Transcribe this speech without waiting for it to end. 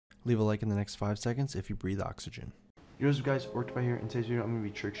Leave a like in the next 5 seconds if you breathe oxygen. Yo, what's up guys, Orcedify here. In today's video, I'm going to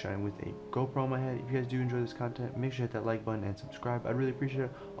be trick shotting with a GoPro on my head. If you guys do enjoy this content, make sure to hit that like button and subscribe. I'd really appreciate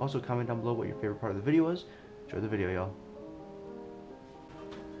it. Also, comment down below what your favorite part of the video was. Enjoy the video, y'all.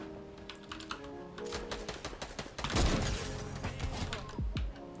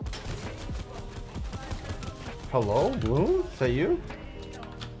 Hello, Bloom? Is that you?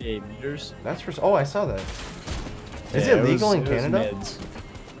 8 meters. That's for... Oh, I saw that. Is it legal in Canada?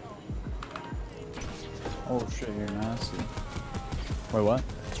 Oh shit, you're nasty. Wait, what?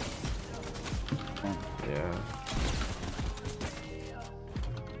 Oh. Yeah.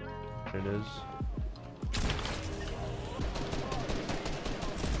 It is.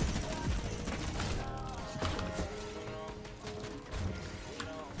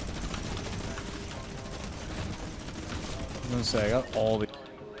 I was gonna say, I got all the...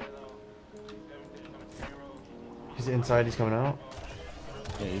 He's inside, he's coming out.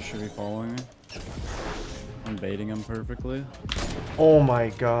 Yeah, you should be following me. I'm baiting him perfectly. Oh my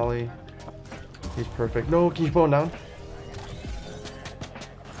golly. He's perfect. No, can you pull him down?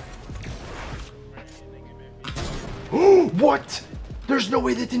 What? There's no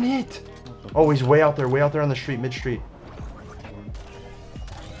way that didn't hit. Oh, he's way out there on the street, mid-street.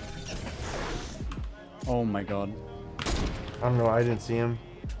 Oh my god. I don't know, I didn't see him.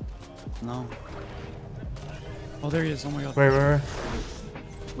 No. Oh, there he is. Oh my god.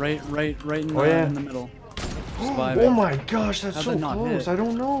 Wait. Right in, in the middle. Oh my gosh, that's so close. I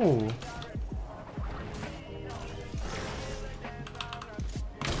don't know.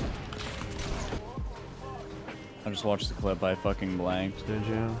 I just watched the clip. I fucking blanked. Did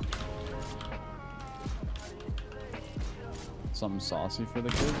you? Something saucy for the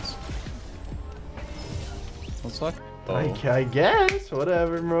kids. Let's fuck. Oh. I guess.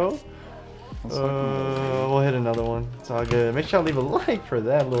 Whatever, bro. We'll hit another one. It's all good. Make sure I leave a like for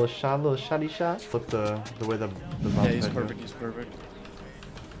that little shotty shot. Flip the way the yeah, he's perfect. He's perfect.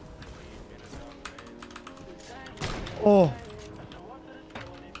 Oh.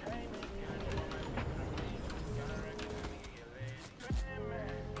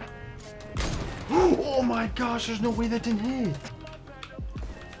 Oh my gosh! There's no way that didn't hit.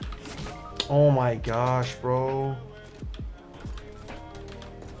 Oh my gosh, bro.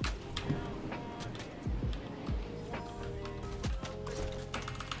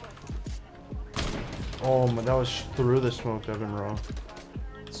 Oh my, that was through the smoke. That'd been wrong.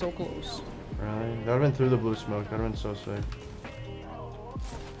 So close. Really? That would've been through the blue smoke. That'd been so sick.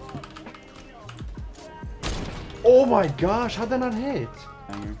 Oh my gosh! How'd that not hit?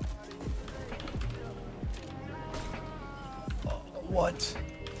 What?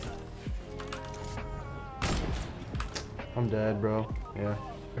 I'm dead, bro. Yeah.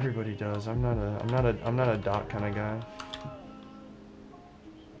 Everybody does. I'm not a dot kind of guy.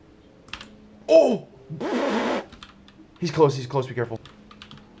 Oh! He's close, be careful.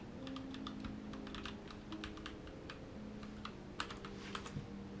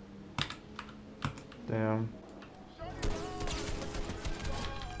 Damn.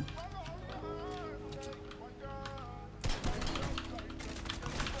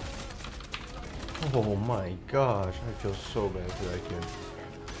 Oh my gosh, I feel so bad for that kid.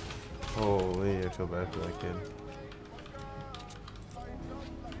 Holy, I feel bad for that kid.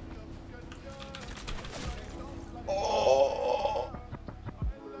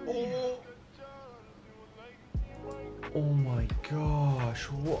 Oh my gosh,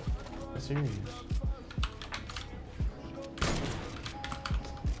 what? Serious?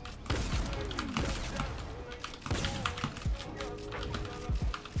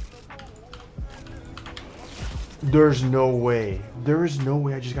 There's no way. There is no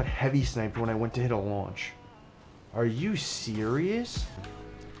way I just got heavy sniped when I went to hit a launch. Are you serious?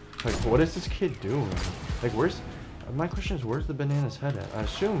 Like, what is this kid doing? Like, my question is, where's the banana's head at? I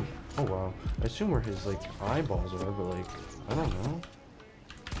assume, oh wow. I assume where his, like, eyeballs are, but, like, I don't know.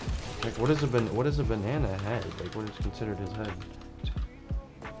 Like, what is a banana head? Like, what is considered his head?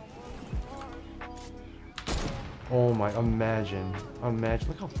 Oh my, imagine,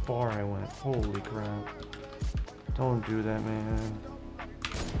 look how far I went. Holy crap. Don't do that, man.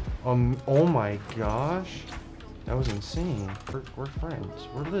 Oh my gosh. That was insane. We're friends.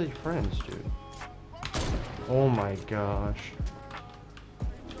 We're literally friends, dude. Oh my gosh.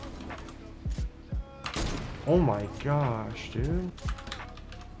 Oh my gosh, dude.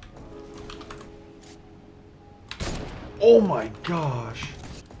 Oh my gosh.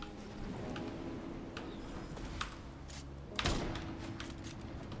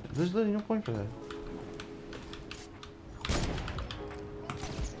 There's literally no point for that.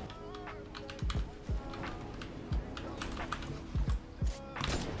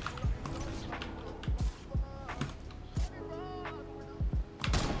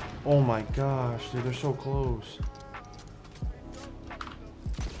 Oh my gosh, dude, they're so close.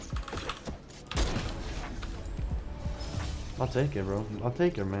 I'll take it, bro. I'll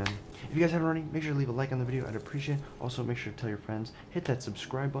take it, man. If you guys haven't already, make sure to leave a like on the video. I'd appreciate it. Also, make sure to tell your friends. Hit that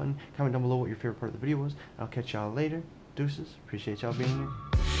subscribe button. Comment down below what your favorite part of the video was. I'll catch y'all later. Deuces. Appreciate y'all being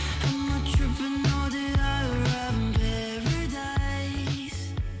here.